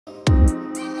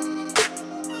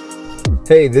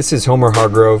Hey, this is Homer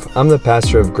Hargrove. I'm the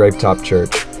pastor of Grapetop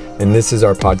Church, and this is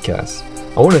our podcast.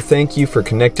 I want to thank you for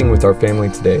connecting with our family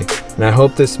today, and I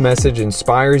hope this message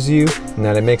inspires you and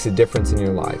that it makes a difference in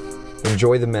your life.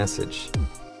 Enjoy the message.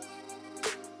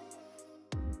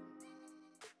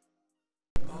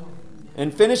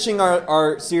 And finishing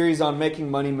our series on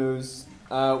making money moves,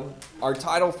 our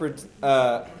title for,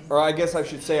 or I guess I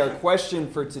should say our question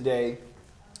for today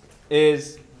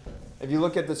is, if you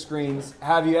look at the screens,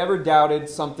 have you ever doubted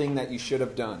something that you should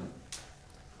have done?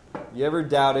 You ever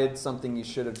doubted something you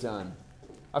should have done?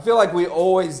 I feel like we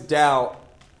always doubt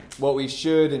what we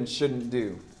should and shouldn't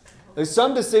do. There's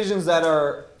some decisions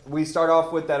that we start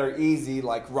off with that are easy,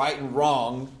 like right and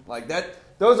wrong, like that.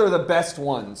 Those are the best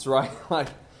ones, right? Like,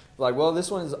 well,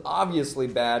 this one is obviously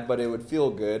bad, but it would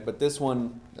feel good. But this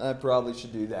one, I probably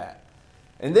should do that.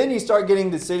 And then you start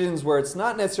getting decisions where it's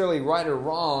not necessarily right or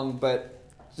wrong, but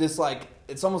just like,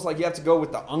 it's almost like you have to go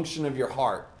with the unction of your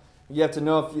heart. You have to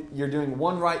know if you're doing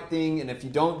one right thing, and if you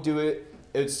don't do it,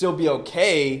 it would still be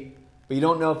okay, but you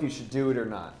don't know if you should do it or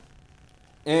not.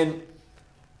 And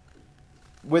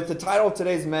with the title of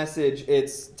today's message,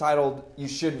 it's titled, You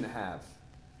Shouldn't Have.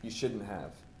 You shouldn't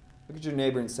have. Look at your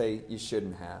neighbor and say, you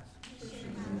shouldn't have.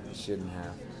 You shouldn't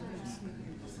have.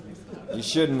 You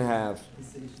shouldn't have.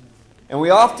 And we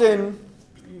often,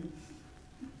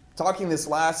 talking this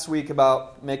last week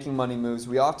about making money moves,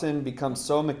 we often become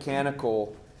so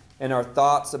mechanical in our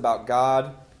thoughts about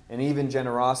God and even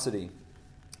generosity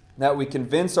that we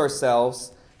convince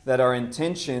ourselves that our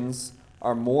intentions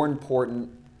are more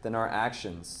important than our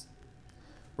actions.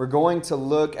 We're going to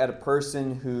look at a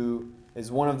person who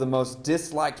is one of the most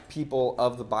disliked people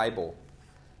of the Bible,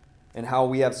 and how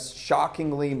we have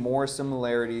shockingly more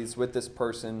similarities with this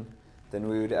person than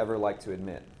we would ever like to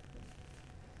admit.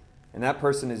 And that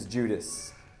person is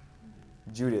Judas.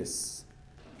 Judas.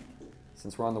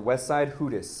 Since we're on the west side,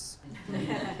 Judas.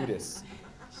 Judas.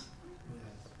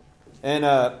 And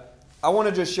I want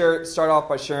to just start off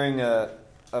by sharing a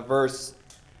verse,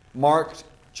 Mark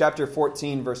chapter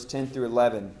 14, verse 10 through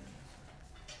 11.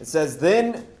 It says,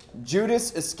 Then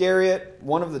Judas Iscariot,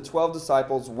 one of the 12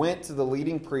 disciples, went to the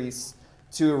leading priests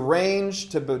to arrange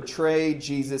to betray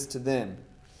Jesus to them.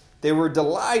 They were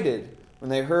delighted when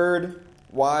they heard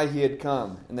why he had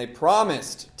come, and they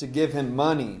promised to give him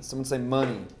money. Someone say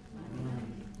money.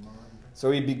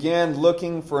 So he began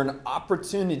looking for an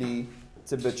opportunity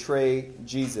to betray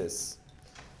Jesus.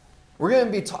 We're going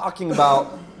to be talking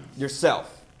about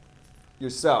yourself.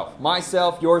 Yourself.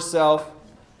 Myself, yourself.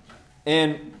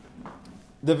 And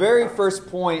the very first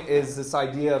point is this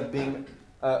idea of being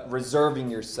reserving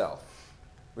yourself.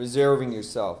 Reserving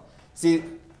yourself. See,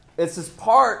 it's this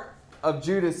part of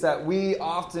Judas that we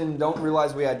often don't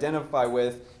realize we identify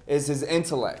with, is his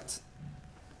intellect.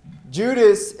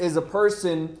 Judas is a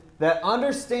person that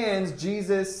understands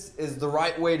Jesus is the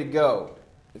right way to go.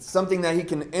 It's something that he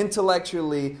can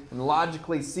intellectually and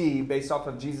logically see based off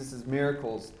of Jesus'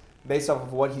 miracles, based off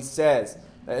of what he says,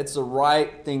 that it's the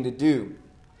right thing to do.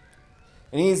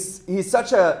 And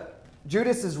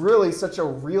Judas is really such a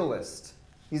realist.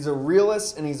 He's a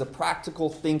realist and he's a practical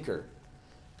thinker.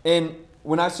 And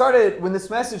when this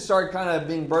message started kind of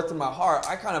being birthed in my heart,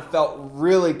 I kind of felt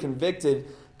really convicted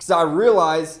because I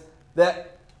realized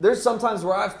that there's sometimes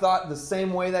where I've thought the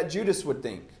same way that Judas would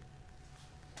think.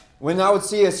 When I would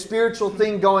see a spiritual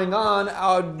thing going on,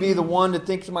 I would be the one to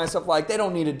think to myself, like, they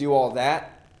don't need to do all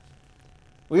that.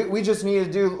 We just need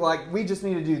to do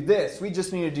this. We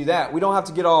just need to do that. We don't have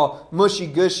to get all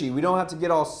mushy-gushy. We don't have to get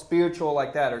all spiritual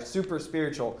like that or super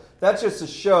spiritual. That's just a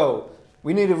show.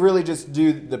 We need to really just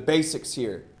do the basics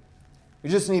here.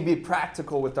 We just need to be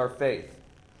practical with our faith.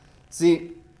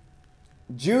 See,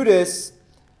 Judas,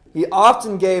 he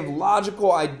often gave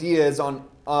logical ideas on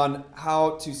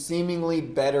how to seemingly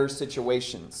better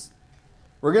situations.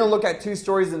 We're going to look at two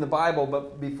stories in the Bible,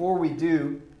 but before we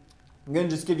do, I'm going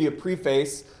to just give you a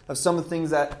preface of some of the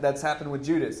things that's happened with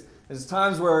Judas. There's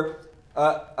times where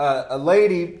a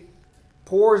lady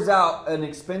pours out an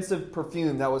expensive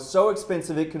perfume that was so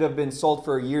expensive it could have been sold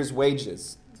for a year's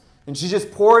wages. And she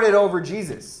just poured it over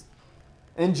Jesus.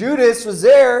 And Judas was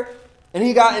there, and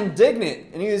he got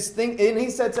indignant. And he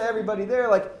said to everybody there,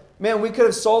 like, man, we could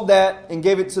have sold that and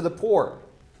gave it to the poor.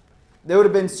 There would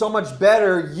have been so much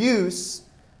better use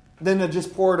than to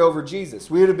just pour it over Jesus.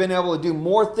 We would have been able to do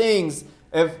more things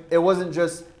if it wasn't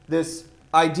just this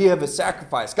idea of a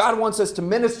sacrifice. God wants us to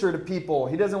minister to people.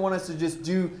 He doesn't want us to just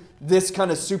do this kind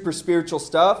of super spiritual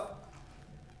stuff.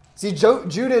 See,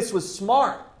 Judas was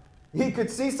smart. He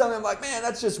could see something like, man,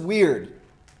 that's just weird.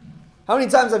 How many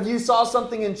times have you saw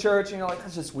something in church and you're like,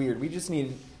 that's just weird. We just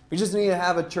need to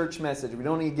have a church message. We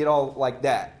don't need to get all like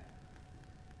that.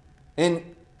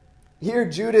 And here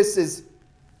Judas is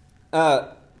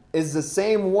the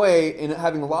same way in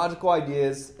having logical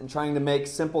ideas and trying to make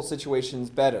simple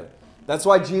situations better. That's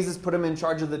why Jesus put him in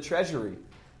charge of the treasury,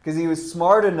 because he was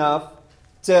smart enough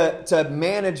to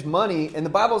manage money. And the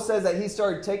Bible says that he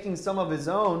started taking some of his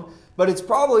own, but it's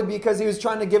probably because he was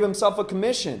trying to give himself a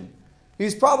commission. He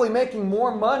was probably making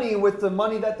more money with the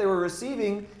money that they were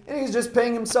receiving, and he was just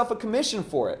paying himself a commission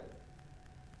for it.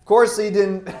 Of course, he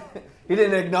didn't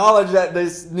acknowledge that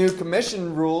this new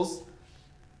commission rules,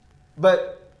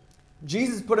 but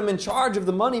Jesus put him in charge of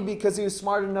the money because he was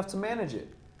smart enough to manage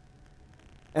it.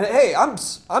 And hey,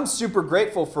 I'm super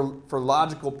grateful for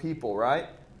logical people, right?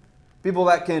 People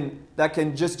that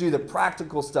can just do the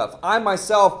practical stuff.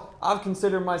 I've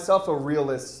considered myself a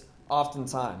realist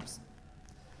oftentimes.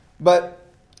 But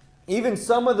even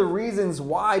some of the reasons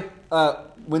why,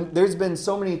 when there's been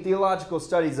so many theological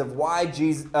studies of why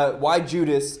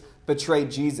Judas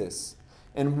betrayed Jesus.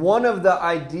 And one of the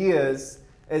ideas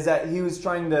is that he was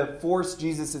trying to force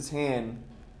Jesus' hand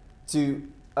to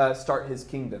start his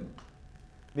kingdom.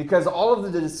 Because all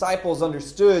of the disciples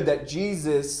understood that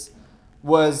Jesus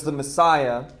was the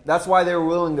Messiah. That's why they were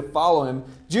willing to follow him.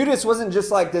 Judas wasn't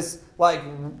just like this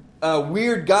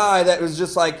weird guy that was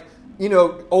just like,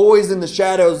 always in the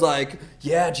shadows like,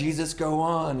 yeah, Jesus, go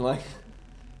on. Like,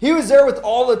 he was there with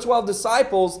all the 12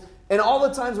 disciples, and all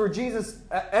the times where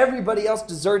everybody else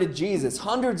deserted Jesus,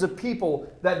 hundreds of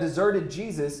people that deserted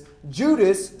Jesus,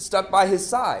 Judas stuck by his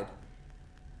side.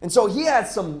 And so he had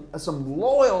some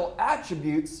loyal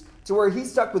attributes to where he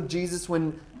stuck with Jesus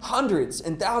when hundreds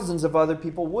and thousands of other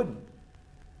people wouldn't.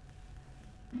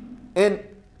 And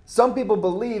some people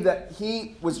believe that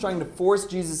he was trying to force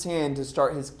Jesus' hand to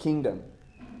start his kingdom,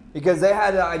 because they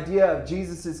had the idea of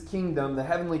Jesus' kingdom, the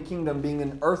heavenly kingdom, being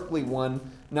an earthly one,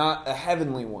 not a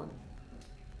heavenly one.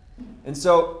 And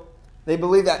so they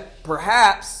believe that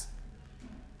perhaps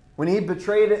when he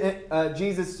betrayed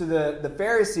Jesus to the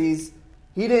Pharisees,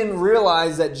 he didn't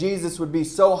realize that Jesus would be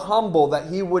so humble that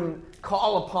he wouldn't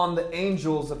call upon the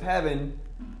angels of heaven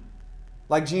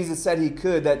like Jesus said he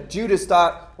could, that Judas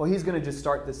thought, well, he's going to just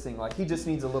start this thing. Like, he just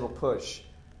needs a little push.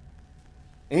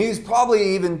 And he was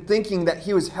probably even thinking that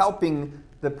he was helping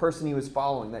the person he was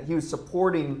following, that he was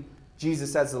supporting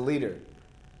Jesus as the leader.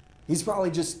 He's probably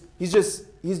he's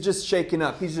just shaken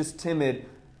up. He's just timid.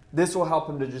 This will help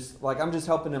him to I'm just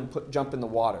helping him jump in the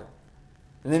water.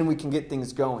 And then we can get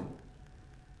things going.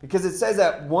 Because it says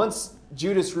that once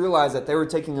Judas realized that they were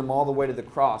taking him all the way to the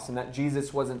cross and that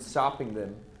Jesus wasn't stopping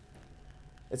them,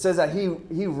 it says that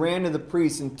he ran to the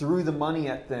priests and threw the money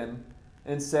at them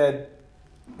and said,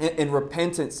 in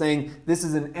repentance, saying, this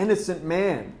is an innocent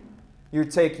man you're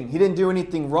taking. He didn't do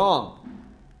anything wrong.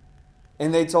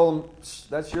 And they told him,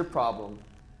 that's your problem.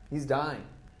 He's dying.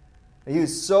 And he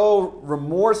was so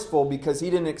remorseful because he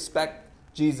didn't expect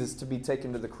Jesus to be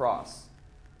taken to the cross.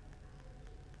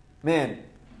 Man,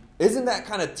 isn't that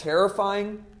kind of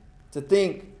terrifying to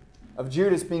think of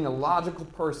Judas being a logical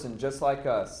person just like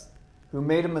us, who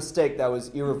made a mistake that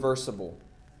was irreversible?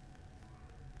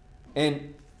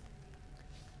 And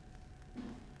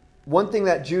one thing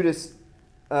that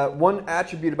one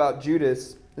attribute about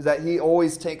Judas is that he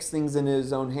always takes things into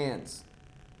his own hands.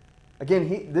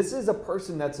 Again, this is a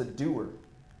person that's a doer.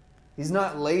 He's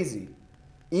not lazy.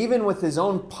 Even with his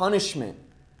own punishment,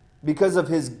 because of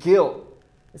his guilt,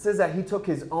 it says that he took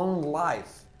his own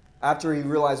life after he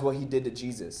realized what he did to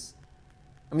Jesus.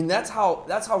 I mean, that's how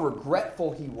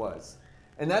regretful he was.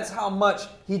 And that's how much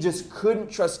he just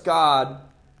couldn't trust God,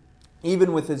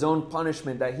 even with his own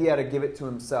punishment, that he had to give it to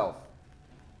himself.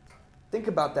 Think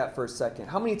about that for a second.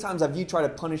 How many times have you tried to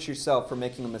punish yourself for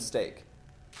making a mistake?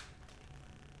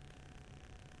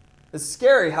 It's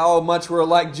scary how much we're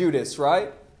like Judas,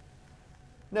 right?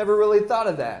 Never really thought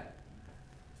of that.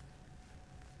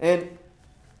 And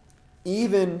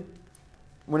even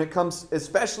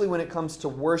especially when it comes to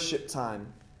worship time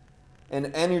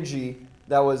and energy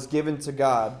that was given to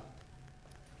God,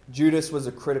 Judas was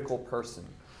a critical person.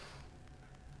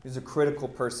 He was a critical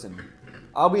person.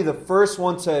 I'll be the first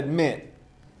one to admit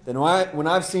that when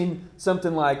I've seen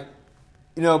something like,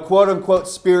 quote unquote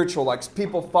spiritual, like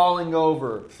people falling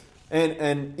over,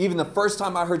 and even the first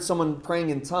time I heard someone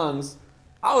praying in tongues,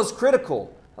 I was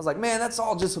critical. I was like, man, that's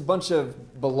all just a bunch of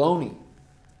baloney.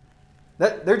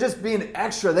 They're just being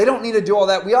extra. They don't need to do all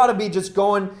that. We ought to be just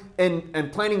going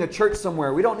and planting a church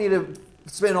somewhere. We don't need to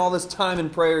spend all this time in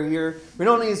prayer here. We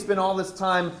don't need to spend all this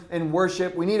time in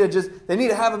worship. They need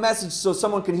to have a message so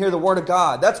someone can hear the Word of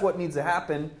God. That's what needs to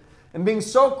happen. And being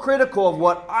so critical of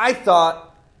what I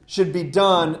thought should be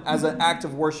done as an act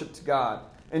of worship to God.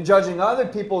 and judging other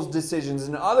people's decisions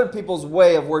and other people's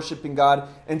way of worshiping God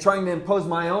and trying to impose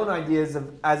my own ideas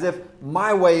as if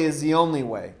my way is the only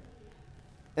way.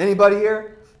 Anybody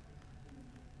here?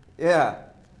 Yeah.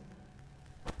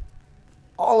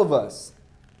 All of us.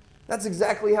 That's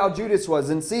exactly how Judas was.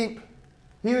 And see,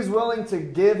 he was willing to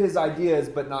give his ideas,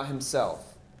 but not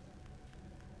himself.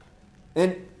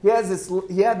 And he had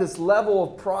this level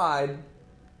of pride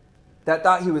that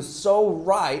thought he was so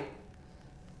right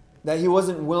that he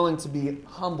wasn't willing to be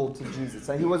humbled to Jesus.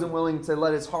 That he wasn't willing to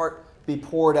let his heart be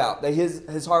poured out. That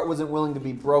his heart wasn't willing to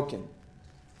be broken.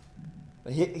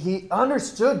 He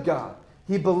understood God.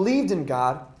 He believed in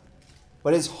God,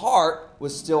 but his heart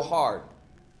was still hard.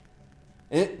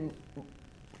 And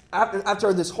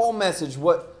after this whole message,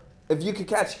 if you could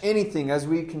catch anything as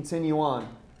we continue on,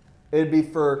 it'd be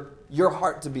for your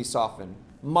heart to be softened,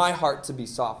 my heart to be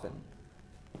softened.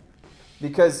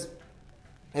 Because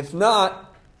if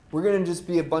not, we're going to just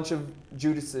be a bunch of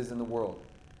Judases in the world.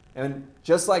 And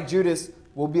just like Judas,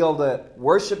 we'll be able to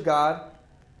worship God.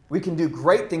 We can do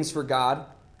great things for God.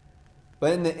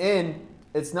 But in the end,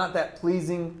 it's not that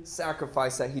pleasing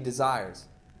sacrifice that He desires.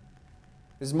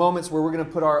 There's moments where we're going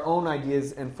to put our own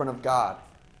ideas in front of God.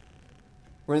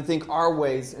 We're going to think our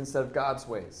ways instead of God's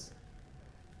ways.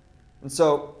 And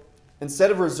so,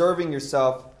 instead of reserving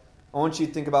yourself, I want you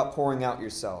to think about pouring out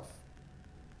yourself.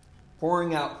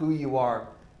 Pouring out who you are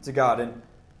to God. And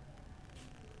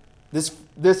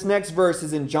this next verse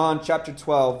is in John chapter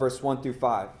 12, verse 1 through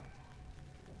 5.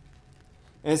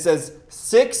 And it says,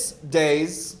 6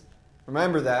 days,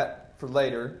 remember that for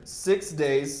later, 6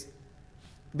 days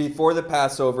before the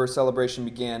Passover celebration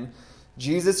began,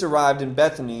 Jesus arrived in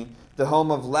Bethany, the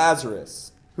home of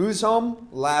Lazarus. Whose home?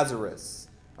 Lazarus.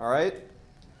 All right?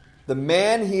 The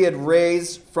man he had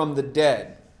raised from the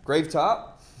dead. Grave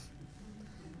top.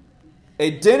 A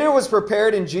dinner was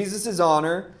prepared in Jesus'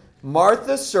 honor.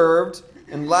 Martha served,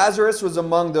 and Lazarus was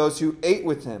among those who ate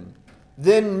with him.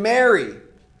 Then Mary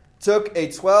took a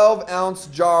 12-ounce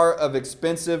jar of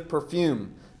expensive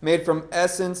perfume made from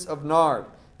essence of nard,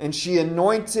 and she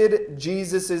anointed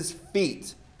Jesus'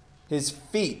 feet. His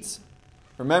feet.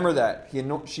 Remember that.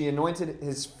 She anointed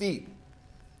his feet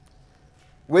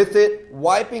with it,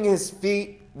 wiping his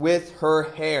feet with her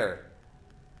hair.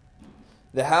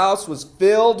 The house was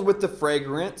filled with the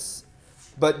fragrance,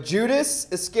 but Judas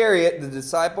Iscariot, the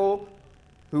disciple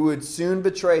who would soon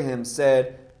betray him,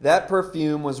 said that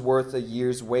perfume was worth a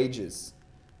year's wages.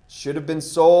 It should have been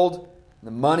sold,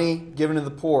 the money given to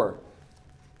the poor.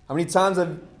 How many times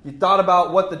have you thought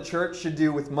about what the church should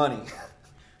do with money?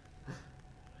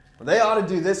 Well, they ought to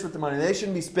do this with the money. They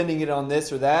shouldn't be spending it on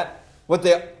this or that. What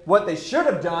they should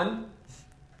have done,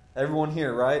 everyone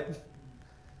here, right?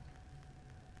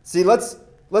 See, let's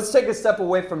take a step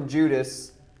away from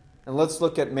Judas and let's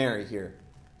look at Mary here.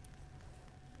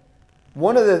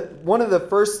 One of the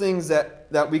first things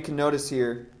that we can notice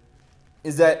here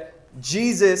is that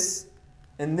Jesus,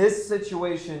 in this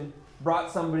situation,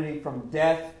 brought somebody from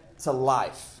death to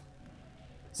life.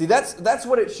 See, that's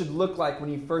what it should look like when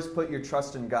you first put your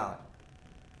trust in God.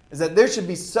 Is that there should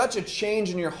be such a change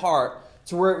in your heart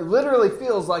to where it literally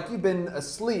feels like you've been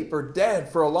asleep or dead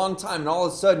for a long time, and all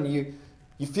of a sudden you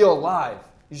feel alive.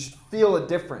 You should feel a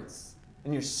difference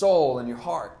in your soul and your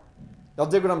heart. Y'all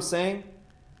dig what I'm saying? It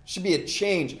should be a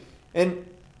change. And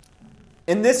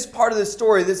in this part of the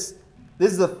story, this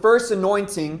is the first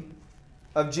anointing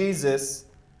of Jesus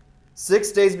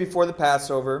 6 days before the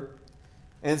Passover.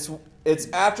 And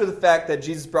it's after the fact that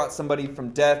Jesus brought somebody from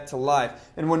death to life.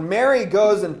 And when Mary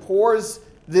goes and pours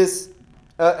this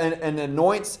and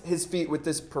anoints his feet with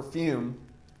this perfume,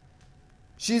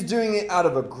 she's doing it out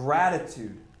of a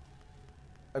gratitude.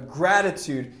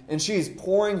 And she is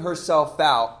pouring herself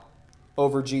out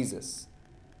over Jesus.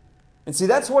 And see,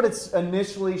 that's what it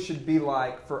initially should be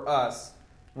like for us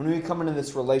when we come into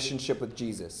this relationship with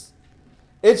Jesus.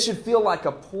 It should feel like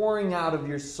a pouring out of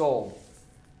your soul.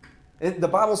 The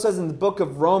Bible says in the book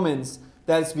of Romans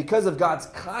that it's because of God's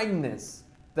kindness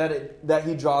that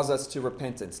He draws us to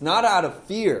repentance. Not out of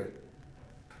fear,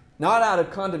 not out of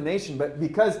condemnation, but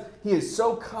because He is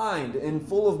so kind and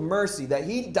full of mercy that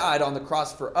He died on the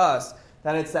cross for us,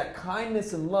 that it's that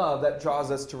kindness and love that draws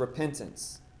us to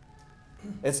repentance.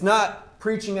 It's not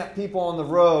preaching at people on the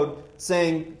road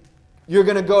saying, you're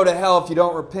going to go to hell if you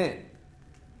don't repent.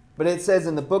 But it says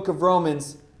in the book of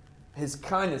Romans, His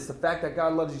kindness, the fact that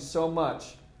God loves you so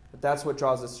much, that's what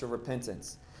draws us to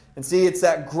repentance. And see, it's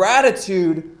that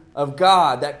gratitude of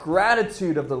God, that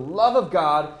gratitude of the love of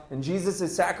God and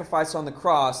Jesus' sacrifice on the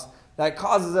cross that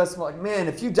causes us to like, man,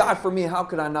 if you die for me, how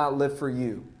could I not live for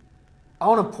you? I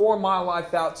want to pour my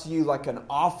life out to you like an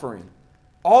offering.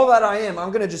 All that I am, I'm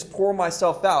going to just pour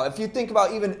myself out. If you think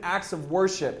about even acts of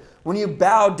worship, when you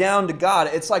bow down to God,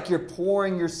 it's like you're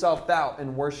pouring yourself out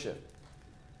in worship.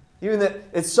 Even that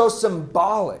it's so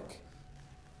symbolic.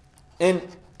 And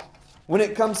when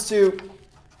it comes to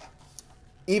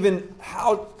even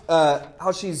how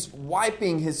she's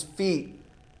wiping his feet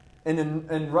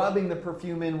and rubbing the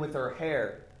perfume in with her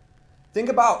hair, think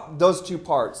about those two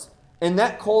parts. In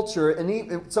that culture,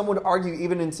 and some would argue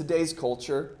even in today's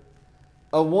culture,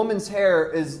 a woman's hair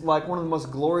is like one of the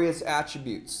most glorious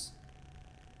attributes.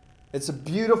 It's a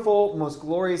beautiful, most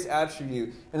glorious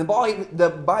attribute. And the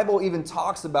Bible even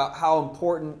talks about how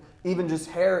important even just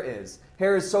hair is.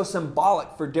 Hair is so symbolic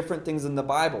for different things in the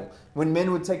Bible. When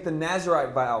men would take the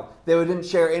Nazirite vow, they wouldn't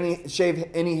shave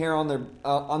any hair on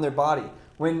their body.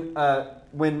 When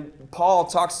Paul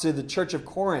talks to the church of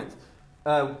Corinth,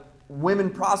 women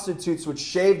prostitutes would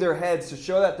shave their heads to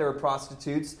show that they were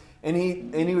prostitutes. And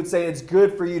he would say it's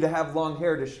good for you to have long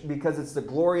hair because it's the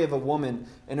glory of a woman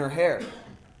in her hair.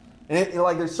 And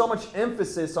there's so much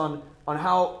emphasis on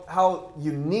how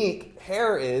unique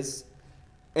hair is.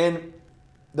 And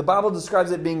the Bible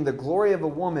describes it being the glory of a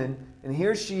woman. And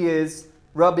here she is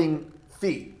rubbing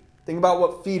feet. Think about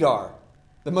what feet are.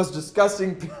 The most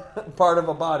disgusting part of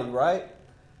a body, right?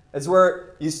 It's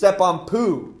where you step on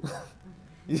poo.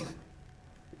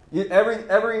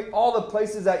 All the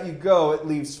places that you go, it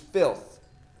leaves filth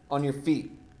on your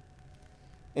feet.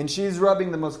 And she's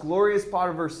rubbing the most glorious part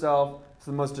of herself to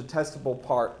the most detestable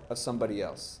part of somebody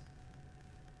else.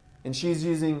 And she's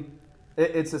using,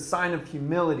 it's a sign of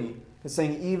humility. It's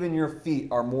saying, even your feet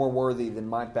are more worthy than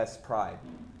my best pride.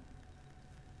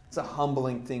 It's a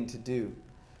humbling thing to do.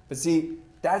 But see,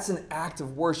 that's an act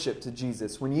of worship to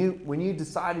Jesus. When you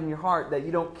decide in your heart that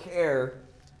you don't care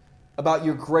about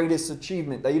your greatest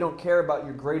achievement, that you don't care about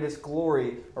your greatest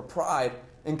glory or pride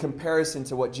in comparison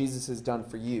to what Jesus has done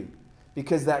for you.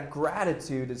 Because that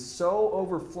gratitude is so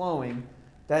overflowing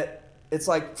that it's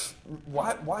like,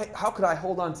 how could I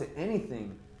hold on to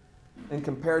anything and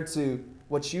compared to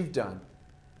what you've done?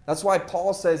 That's why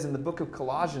Paul says in the book of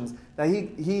Colossians that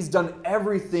he's done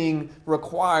everything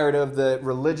required of the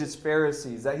religious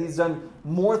Pharisees, that he's done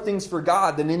more things for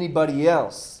God than anybody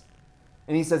else.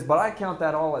 And he says, but I count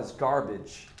that all as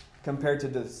garbage compared to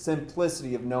the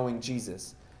simplicity of knowing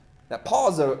Jesus. That Paul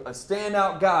is a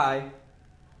standout guy,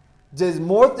 does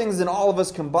more things than all of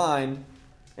us combined,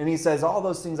 and he says, all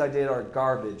those things I did are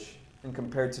garbage and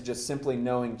compared to just simply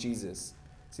knowing Jesus.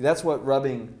 See, that's what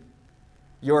rubbing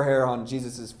your hair on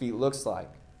Jesus' feet looks like.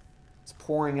 It's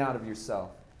pouring out of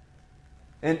yourself.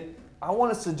 And I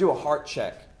want us to do a heart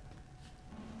check.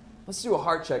 Let's do a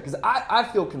heart check, because I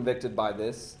feel convicted by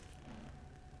this.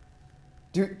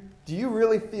 Do you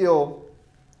really feel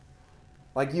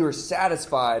like you are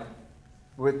satisfied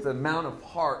with the amount of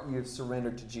heart you have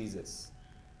surrendered to Jesus?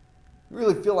 You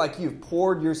really feel like you've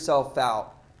poured yourself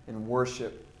out in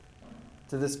worship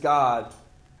to this God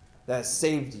that has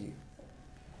saved you?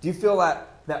 Do you feel that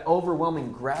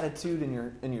overwhelming gratitude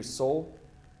in your soul?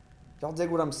 Y'all dig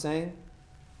what I'm saying?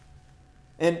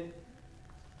 And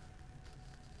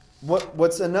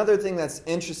what's another thing that's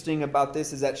interesting about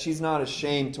this is that she's not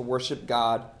ashamed to worship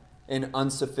God in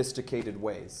unsophisticated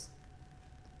ways.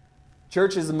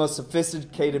 Church is the most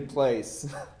sophisticated place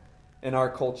in our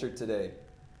culture today.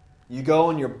 You go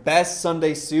in your best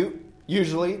Sunday suit,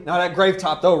 usually. Not at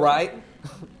Gravetop though, right?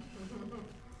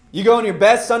 You go in your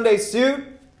best Sunday suit.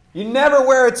 You never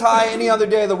wear a tie any other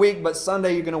day of the week, but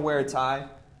Sunday you're going to wear a tie.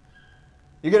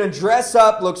 You're going to dress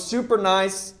up, look super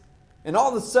nice, and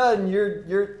all of a sudden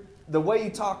the way you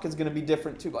talk is going to be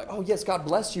different too. Like, oh yes, God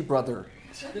bless you, brother.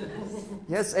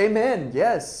 Yes, amen.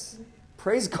 Yes.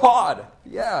 Praise God.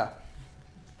 Yeah.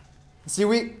 See,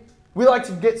 we like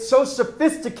to get so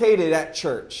sophisticated at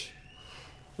church.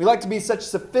 We like to be such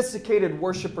sophisticated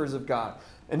worshipers of God.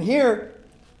 And here,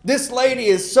 this lady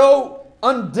is so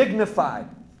undignified,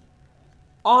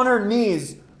 on her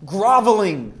knees,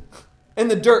 groveling in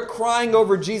the dirt, crying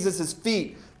over Jesus'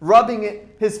 feet, rubbing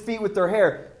his feet with her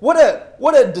hair. What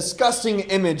a disgusting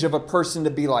image of a person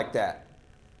to be like that,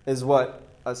 is what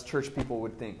us church people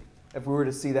would think if we were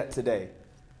to see that today.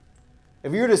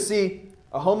 If you were to see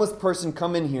a homeless person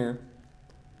come in here,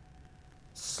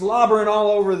 slobbering all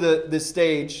over the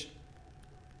stage,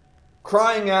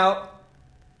 crying out,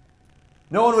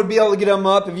 no one would be able to get him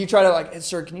up. If you try to hey,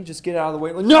 sir, can you just get out of the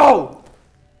way? Like, no!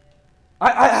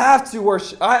 I have to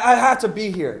worship. I have to be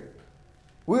here.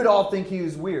 We would all think he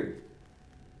was weird.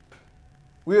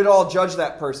 We would all judge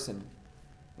that person.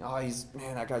 Oh,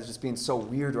 that guy's just being so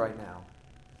weird right now.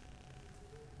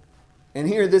 And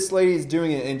here this lady is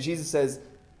doing it, and Jesus says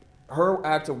her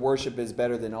act of worship is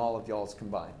better than all of y'all's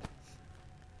combined.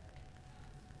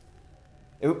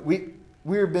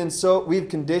 We've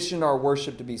conditioned our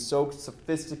worship to be so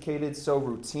sophisticated, so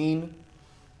routine.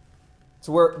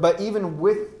 But even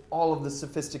with all of the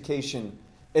sophistication,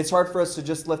 it's hard for us to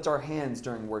just lift our hands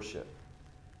during worship.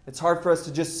 It's hard for us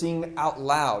to just sing out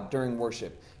loud during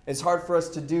worship. It's hard for us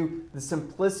to do the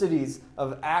simplicities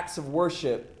of acts of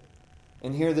worship.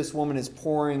 And here this woman is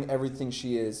pouring everything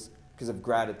she is because of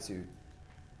gratitude.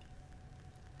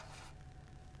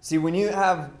 See, when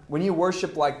you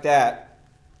worship like that,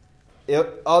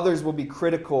 others will be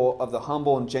critical of the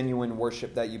humble and genuine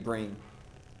worship that you bring.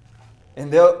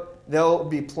 And there'll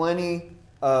be plenty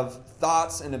of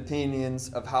thoughts and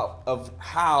opinions of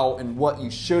how and what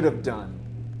you should have done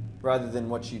rather than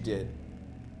what you did.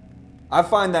 I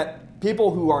find that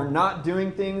people who are not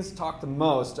doing things talk the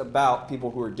most about people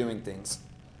who are doing things.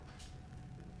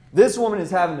 This woman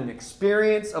is having an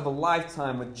experience of a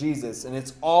lifetime with Jesus, and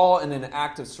it's all in an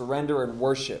act of surrender and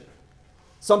worship.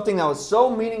 Something that was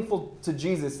so meaningful to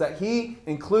Jesus that he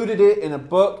included it in a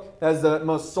book that is the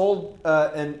most sold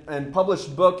and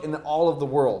published book in all of the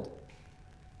world.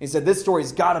 He said, this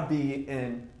story's got to be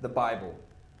in the Bible,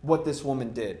 what this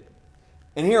woman did.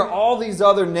 And here all these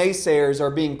other naysayers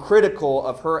are being critical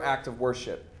of her act of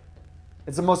worship.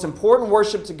 It's the most important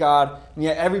worship to God, and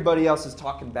yet everybody else is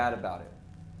talking bad about it.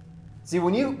 See,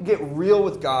 when you get real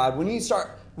with God, when you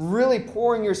start really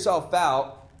pouring yourself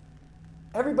out,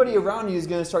 everybody around you is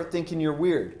going to start thinking you're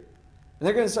weird. And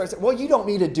they're going to start saying, well, you don't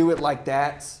need to do it like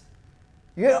that.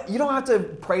 You don't have to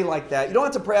pray like that. You don't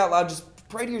have to pray out loud. Just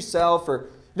pray to yourself. Or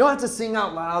you don't have to sing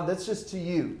out loud. That's just to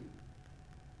you.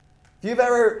 If you've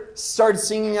ever started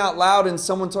singing out loud and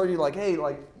someone told you, like, hey,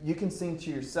 like, you can sing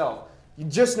to yourself, you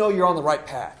just know you're on the right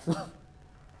path.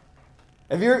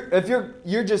 If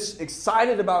you're just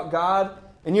excited about God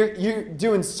and you're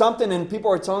doing something and people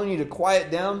are telling you to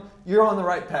quiet down, you're on the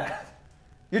right path.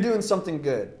 You're doing something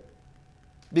good.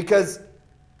 Because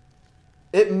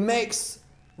it makes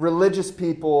religious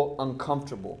people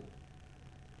uncomfortable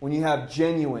when you have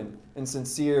genuine and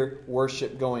sincere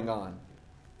worship going on.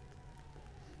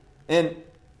 And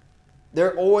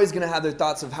they're always going to have their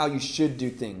thoughts of how you should do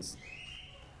things.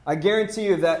 I guarantee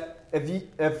you that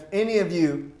if any of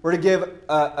you were to give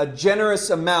a generous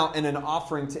amount in an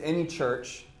offering to any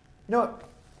church, you know what?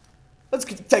 Let's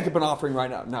take up an offering right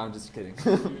now. No, I'm just kidding.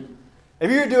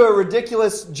 If you were to do a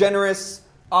ridiculous, generous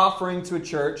offering to a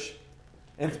church,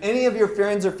 if any of your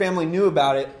friends or family knew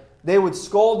about it, they would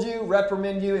scold you,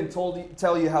 reprimand you, and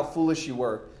tell you how foolish you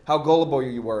were, how gullible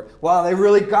you were. Wow, they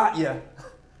really got you.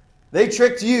 They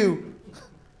tricked you.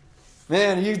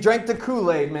 Man, you drank the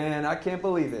Kool-Aid, man. I can't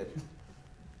believe it.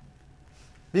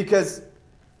 Because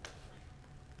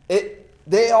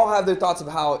they all have their thoughts of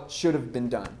how it should have been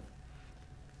done.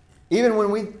 Even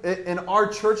when in our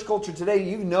church culture today,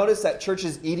 you've noticed that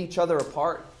churches eat each other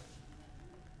apart.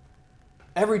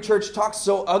 Every church talks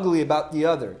so ugly about the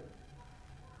other.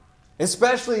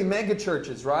 Especially mega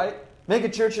churches, right? Mega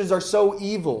churches are so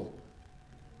evil.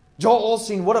 Joel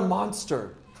Osteen, what a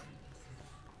monster.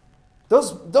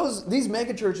 These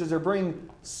mega churches are bringing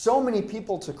so many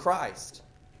people to Christ.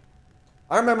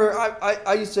 I remember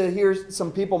I used to hear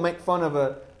some people make fun of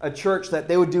a church that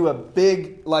they would do a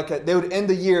big, they would end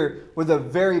the year with a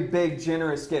very big,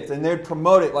 generous gift, and they'd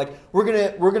promote it like we're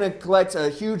gonna collect a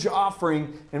huge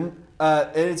offering, and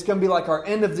it's gonna be like our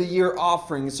end of the year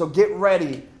offering. So get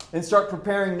ready and start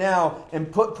preparing now,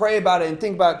 and pray about it and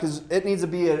think about it, because it needs to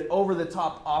be an over the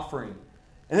top offering.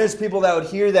 And there's people that would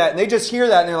hear that, and they just hear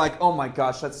that, and they're like, oh my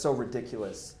gosh, that's so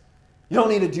ridiculous. You don't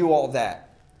need to do all that.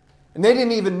 And they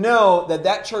didn't even know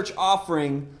that church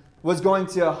offering was going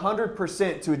to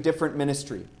 100% to a different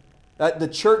ministry. That the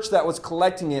church that was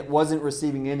collecting it wasn't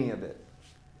receiving any of it.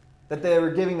 That they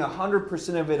were giving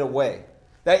 100% of it away.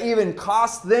 That even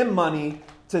cost them money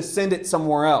to send it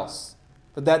somewhere else.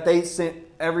 But that they sent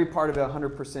every part of it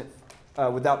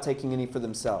 100% without taking any for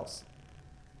themselves.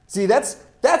 See, that's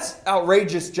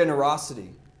outrageous generosity.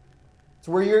 It's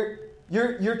where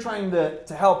you're trying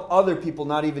to help other people,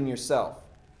 not even yourself.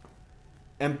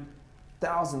 And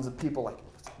thousands of people like,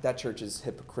 that church is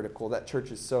hypocritical. That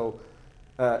church is so,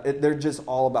 they're just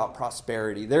all about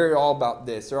prosperity. They're all about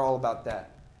this. They're all about that.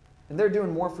 And they're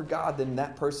doing more for God than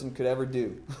that person could ever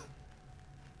do.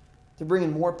 They're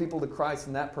bringing more people to Christ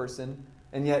than that person,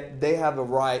 and yet they have a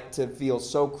right to feel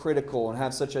so critical and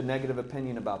have such a negative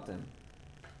opinion about them.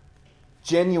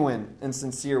 Genuine and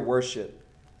sincere worship.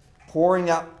 When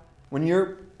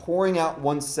you're pouring out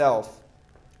oneself,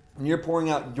 when you're pouring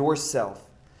out yourself,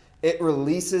 it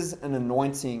releases an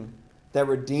anointing that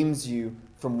redeems you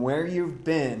from where you've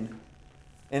been,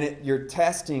 and your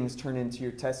testings turn into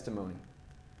your testimony.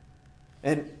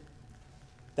 And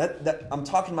I'm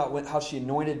talking about how she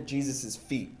anointed Jesus'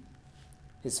 feet.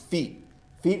 His feet.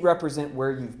 Feet represent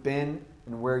where you've been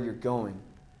and where you're going.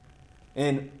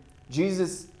 And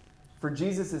for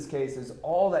Jesus' case, is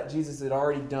all that Jesus had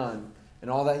already done and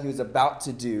all that he was about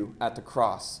to do at the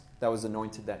cross that was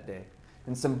anointed that day.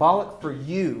 And symbolic for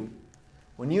you,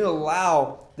 when you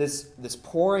allow this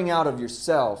pouring out of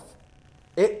yourself,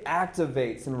 it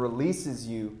activates and releases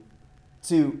you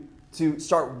to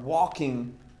start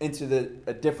walking into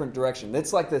a different direction.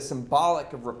 It's like the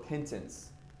symbolic of repentance.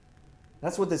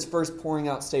 That's what this first pouring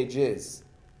out stage is.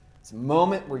 It's a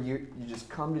moment where you just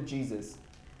come to Jesus.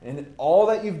 And all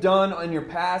that you've done in your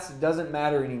past, it doesn't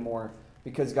matter anymore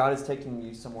because God is taking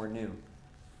you somewhere new.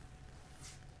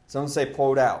 Someone say,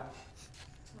 poured out.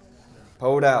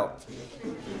 Poured out.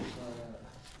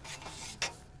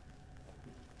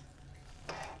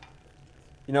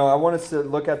 You know, I want us to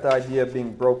look at the idea of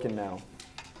being broken now.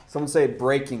 Someone say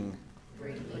breaking.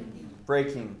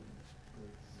 Breaking.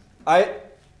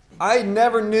 I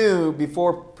never knew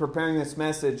before preparing this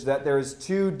message that there's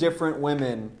two different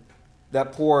women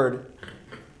that poured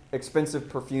expensive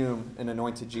perfume and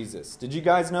anointed Jesus. Did you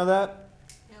guys know that?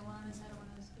 Yeah, one on his head, one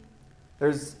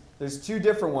on his feet. There's two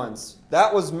different ones.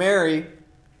 That was Mary,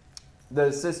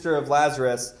 the sister of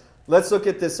Lazarus. Let's look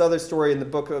at this other story in the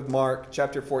book of Mark,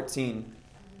 chapter 14.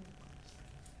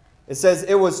 It says,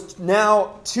 it was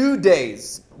now 2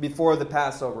 days before the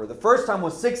Passover. The first time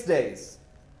was 6 days.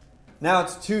 Now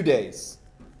it's 2 days.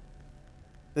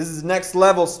 This is next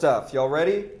level stuff. Y'all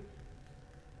ready?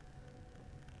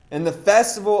 And the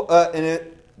festival,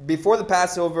 before the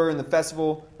Passover and the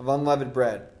festival of unleavened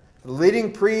bread, the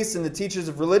leading priests and the teachers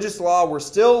of religious law were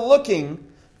still looking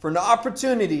for an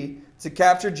opportunity to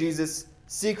capture Jesus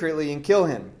secretly and kill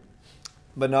him.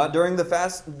 But not during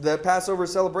the Passover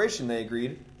celebration, they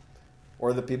agreed,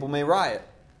 or the people may riot.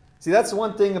 See, that's the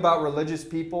one thing about religious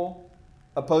people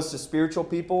opposed to spiritual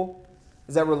people,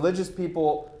 is that religious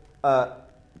people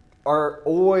are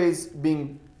always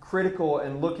being critical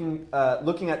and looking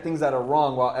at things that are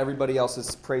wrong while everybody else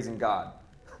is praising God.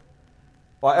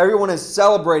 While everyone is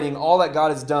celebrating all that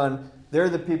God has done, they're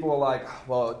the people who are like,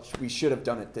 well, we should have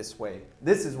done it this way.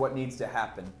 This is what needs to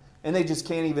happen. And they just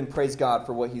can't even praise God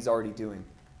for what he's already doing.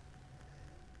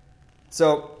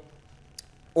 So,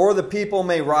 or the people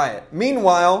may riot.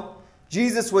 Meanwhile,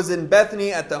 Jesus was in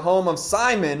Bethany at the home of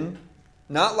Simon,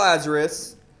 not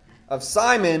Lazarus, of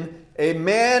Simon, a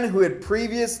man who had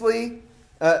previously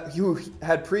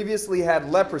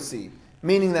had leprosy,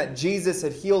 meaning that Jesus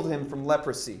had healed him from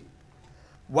leprosy.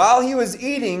 While he was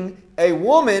eating, a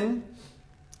woman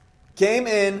came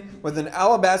in with an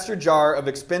alabaster jar of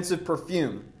expensive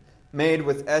perfume made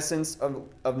with essence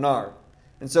of nard.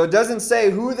 And so it doesn't say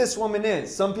who this woman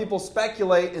is. Some people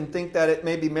speculate and think that it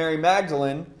may be Mary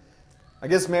Magdalene. I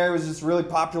guess Mary was just a really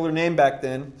popular name back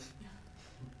then.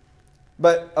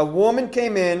 But a woman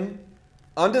came in,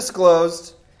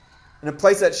 undisclosed, in a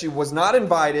place that she was not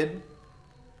invited,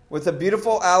 with a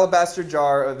beautiful alabaster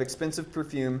jar of expensive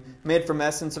perfume made from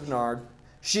essence of nard.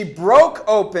 She broke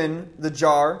open the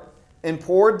jar and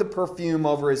poured the perfume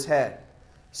over his head.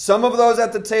 Some of those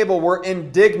at the table were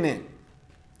indignant.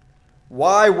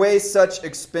 Why waste such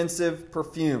expensive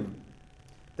perfume?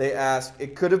 They asked.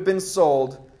 It could have been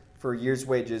sold for a year's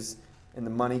wages and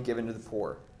the money given to the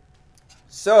poor.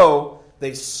 So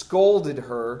they scolded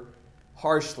her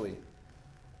harshly.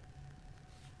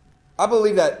 I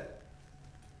believe that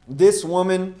this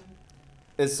woman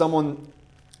is someone,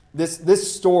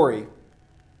 this story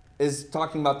is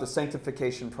talking about the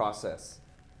sanctification process.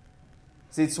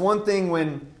 See, it's one thing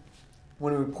when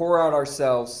we pour out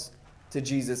ourselves to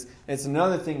Jesus, and it's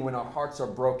another thing when our hearts are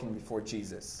broken before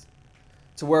Jesus.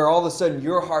 To where all of a sudden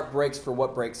your heart breaks for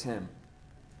what breaks him.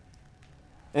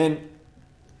 And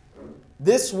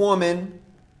this woman,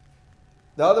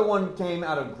 the other one came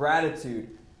out of gratitude.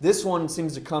 This one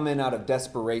seems to come in out of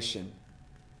desperation.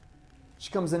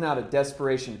 She comes in out of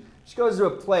desperation. She goes to a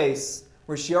place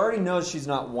where she already knows she's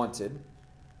not wanted.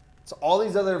 So all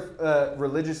these other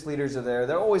religious leaders are there.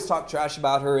 They always talk trash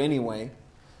about her anyway.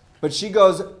 But she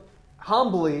goes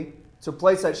humbly to a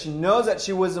place that she knows that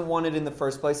she wasn't wanted in the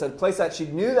first place, a place that she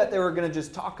knew that they were going to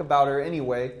just talk about her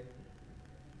anyway.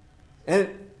 And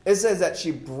it says that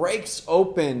she breaks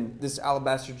open this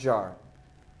alabaster jar.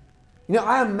 You know,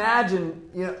 I imagine,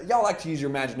 y'all like to use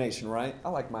your imagination, right? I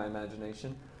like my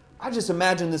imagination. I just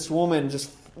imagine this woman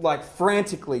just like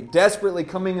frantically, desperately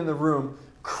coming in the room,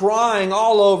 crying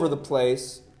all over the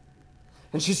place.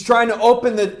 And she's trying to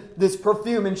open this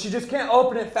perfume, and she just can't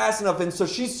open it fast enough. And so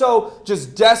she's so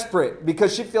just desperate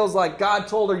because she feels like God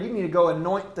told her, you need to go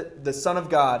anoint the Son of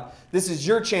God. This is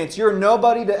your chance. You're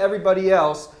nobody to everybody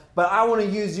else, but I want to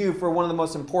use you for one of the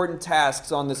most important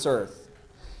tasks on this earth.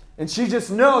 And she just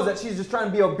knows that she's just trying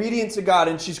to be obedient to God,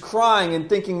 and she's crying and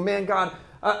thinking, man, God,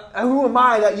 who am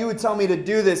I that you would tell me to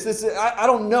do this? I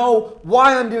don't know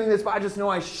why I'm doing this, but I just know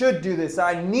I should do this.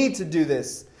 I need to do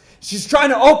this. She's trying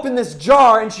to open this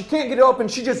jar, and she can't get it open.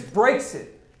 She just breaks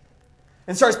it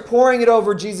and starts pouring it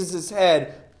over Jesus'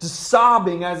 head, just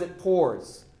sobbing as it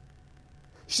pours.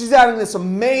 She's having this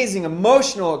amazing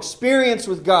emotional experience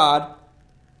with God,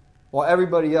 while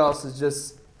everybody else is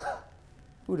just,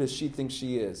 who does she think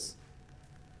she is?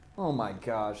 Oh my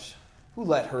gosh, who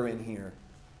let her in here?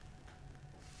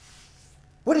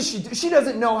 What does she do? She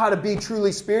doesn't know how to be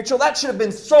truly spiritual. That should have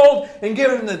been sold and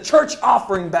given in the church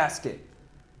offering basket.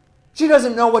 She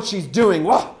doesn't know what she's doing.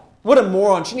 Whoa, what a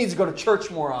moron. She needs to go to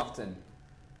church more often.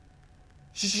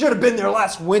 She should have been there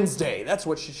last Wednesday. That's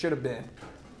what she should have been.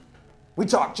 We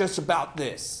talked just about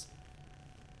this.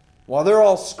 While they're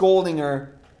all scolding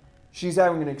her, she's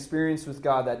having an experience with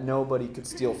God that nobody could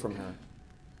steal from her.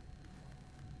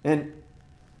 And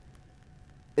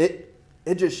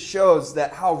it just shows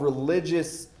that how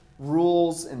religious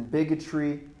rules and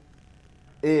bigotry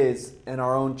is in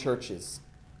our own churches,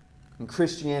 in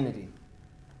Christianity,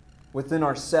 within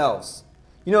ourselves.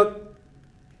 You know,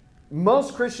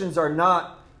 most Christians are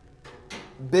not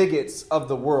bigots of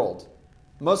the world.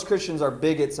 Most Christians are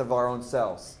bigots of our own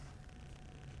selves.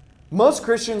 Most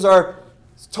Christians are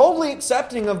totally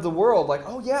accepting of the world. Like,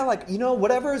 oh yeah, like, you know,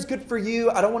 whatever is good for you.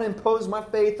 I don't want to impose my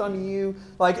faith on you.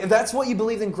 Like, if that's what you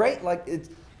believe in, great. Like,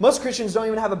 most Christians don't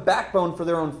even have a backbone for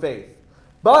their own faith.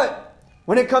 But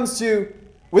when it comes to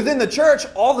within the church,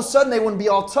 all of a sudden they want to be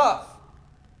all tough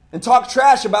and talk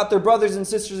trash about their brothers and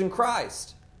sisters in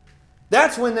Christ.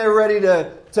 That's when they're ready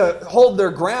to hold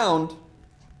their ground.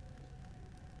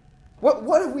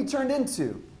 What have we turned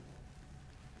into?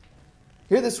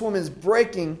 Here this woman is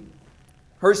breaking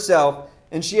herself,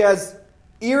 and she has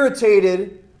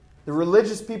irritated the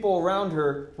religious people around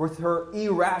her with her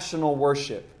irrational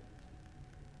worship.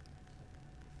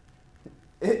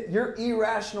 Your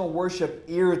irrational worship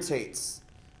irritates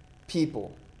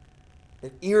people.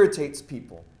 It irritates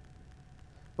people.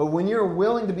 But when you're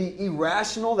willing to be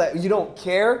irrational, that you don't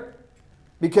care,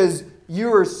 because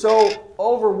you are so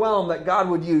overwhelmed that God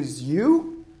would use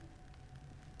you,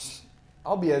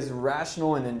 I'll be as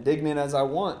irrational and indignant as I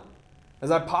want,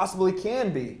 as I possibly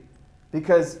can be,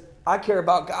 because I care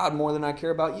about God more than I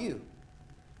care about you.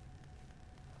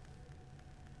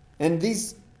 And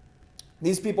these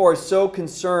people are so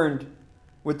concerned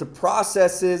with the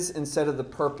processes instead of the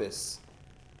purpose.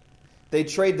 They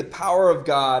trade the power of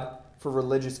God for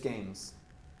religious gains.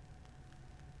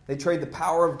 They trade the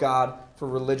power of God for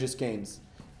religious gains.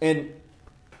 And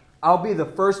I'll be the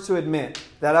first to admit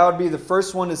that I would be the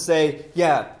first one to say,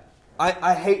 yeah,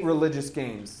 I hate religious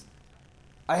games.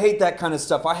 I hate that kind of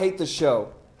stuff. I hate the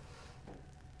show.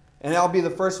 And I'll be the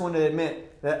first one to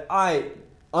admit that I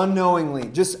unknowingly,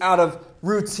 just out of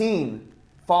routine,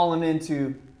 fallen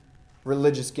into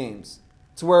religious games.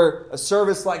 To where a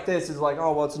service like this is like,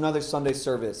 oh, well, it's another Sunday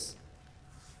service.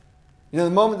 You know,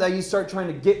 the moment that you start trying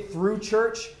to get through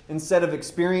church instead of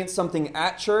experience something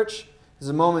at church is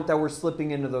the moment that we're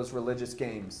slipping into those religious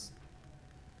games.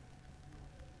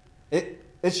 It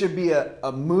should be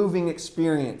a moving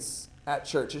experience at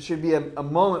church. It should be a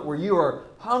moment where you are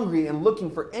hungry and looking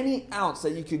for any ounce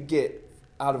that you could get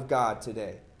out of God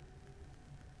today.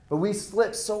 But we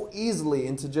slip so easily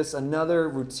into just another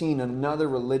routine, another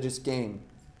religious game.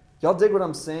 Y'all dig what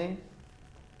I'm saying?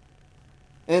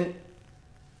 And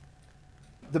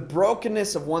the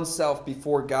brokenness of oneself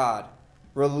before God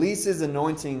releases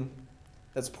anointing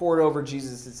that's poured over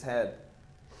Jesus' head.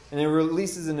 And it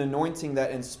releases an anointing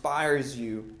that inspires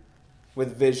you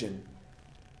with vision.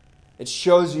 It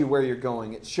shows you where you're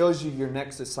going. It shows you your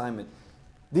next assignment.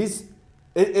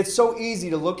 It's so easy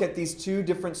to look at these two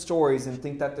different stories and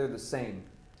think that they're the same.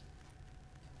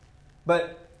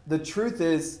 But the truth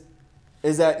is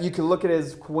that you can look at it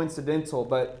as coincidental,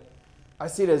 but I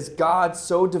see it as God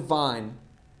so divine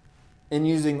in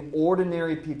using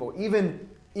ordinary people,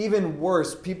 even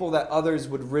worse, people that others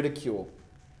would ridicule,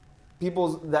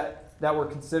 people that were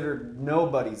considered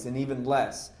nobodies and even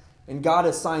less. And God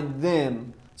assigned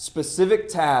them specific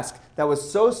task that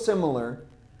was so similar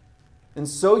and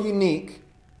so unique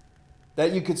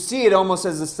that you could see it almost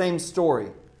as the same story.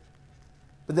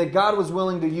 But that God was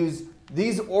willing to use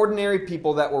these ordinary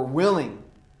people that were willing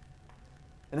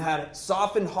and had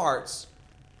softened hearts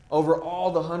over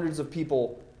all the hundreds of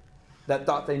people that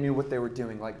thought they knew what they were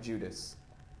doing, like Judas.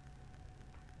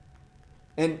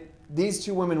 And these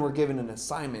two women were given an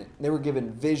assignment. They were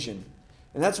given vision.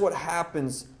 And that's what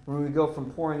happens when we go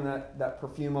from pouring that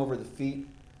perfume over the feet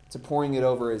to pouring it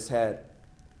over his head.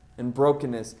 And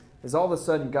brokenness is all of a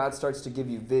sudden God starts to give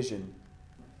you vision.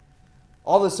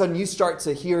 All of a sudden you start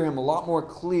to hear him a lot more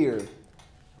clear.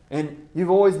 And you've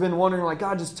always been wondering, like,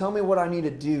 God, just tell me what I need to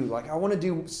do. Like, I want to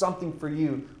do something for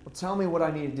you. Well, tell me what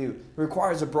I need to do. It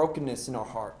requires a brokenness in our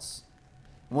hearts.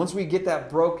 And once we get that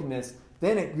brokenness,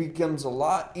 then it becomes a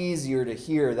lot easier to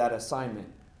hear that assignment.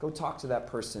 Go talk to that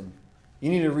person. You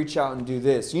need to reach out and do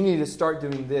this. You need to start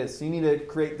doing this. You need to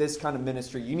create this kind of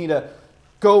ministry. You need to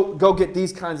go get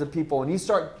these kinds of people. And you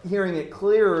start hearing it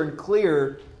clearer and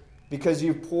clearer because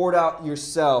you've poured out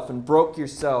yourself and broke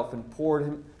yourself and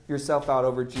poured yourself out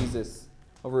over Jesus,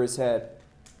 over his head.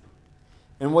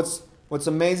 And what's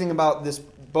amazing about this,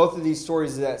 both of these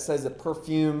stories, is that it says the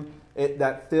perfume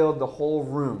that filled the whole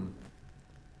room.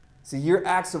 See, your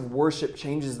acts of worship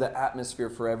changes the atmosphere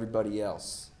for everybody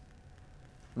else.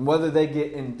 And whether they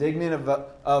get indignant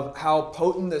of how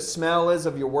potent the smell is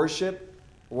of your worship,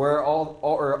 or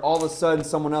all of a sudden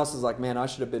someone else is like, man, I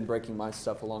should have been breaking my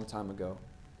stuff a long time ago.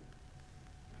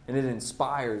 And it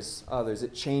inspires others.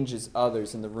 It changes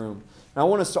others in the room. And I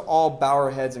want us to all bow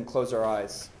our heads and close our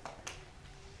eyes.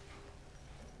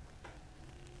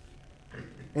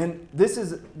 And this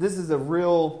is a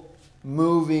real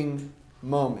moving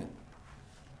moment.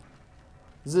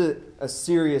 This is a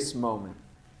serious moment,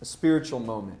 a spiritual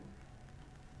moment.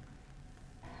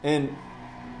 And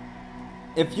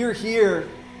if you're here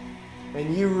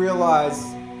and you realize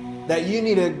that you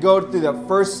need to go through the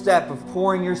first step of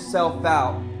pouring yourself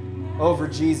out over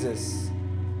Jesus,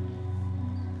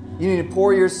 you need to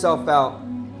pour yourself out.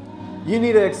 You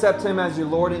need to accept him as your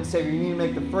Lord and Savior. You need to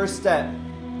make the first step,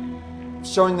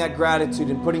 showing that gratitude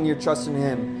and putting your trust in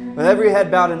him. With every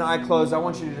head bowed and eye closed, I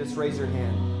want you to just raise your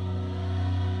hand.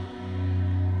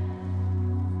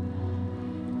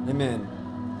 Amen.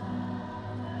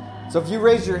 So if you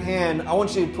raise your hand, I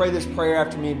want you to pray this prayer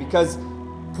after me, because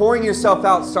pouring yourself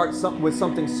out starts with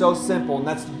something so simple, and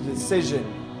that's the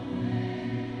decision.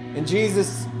 And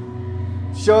Jesus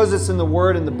shows us in the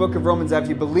Word in the book of Romans that if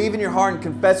you believe in your heart and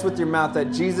confess with your mouth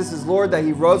that Jesus is Lord, that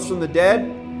he rose from the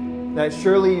dead, that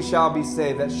surely you shall be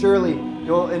saved, that surely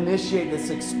you'll initiate this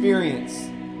experience,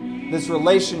 this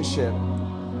relationship.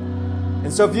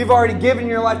 And so if you've already given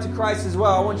your life to Christ as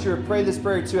well, I want you to pray this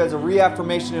prayer too as a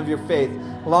reaffirmation of your faith,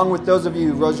 along with those of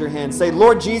you who rose your hand. Say,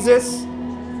 Lord Jesus,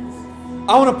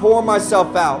 I want to pour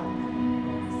myself out.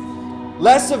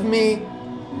 Less of me,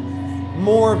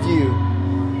 more of you.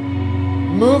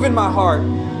 Move in my heart.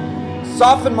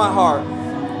 Soften my heart.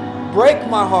 Break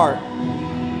my heart.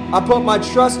 I put my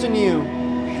trust in you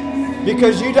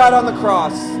because you died on the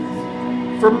cross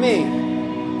for me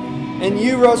and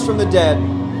you rose from the dead.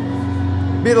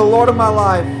 Be the Lord of my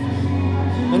life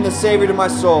and the Savior to my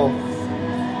soul.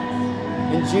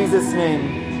 In Jesus' name,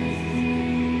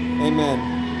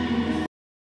 amen.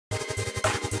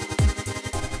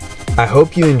 I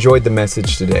hope you enjoyed the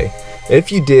message today.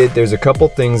 If you did, there's a couple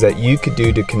things that you could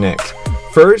do to connect.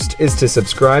 First is to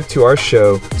subscribe to our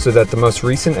show so that the most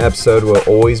recent episode will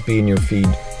always be in your feed,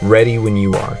 ready when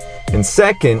you are. And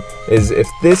second is if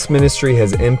this ministry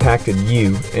has impacted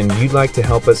you and you'd like to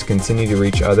help us continue to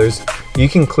reach others, you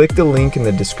can click the link in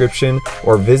the description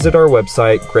or visit our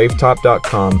website,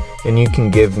 gravetop.com, and you can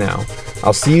give now.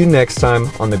 I'll see you next time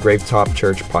on the Gravetop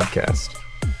Church podcast.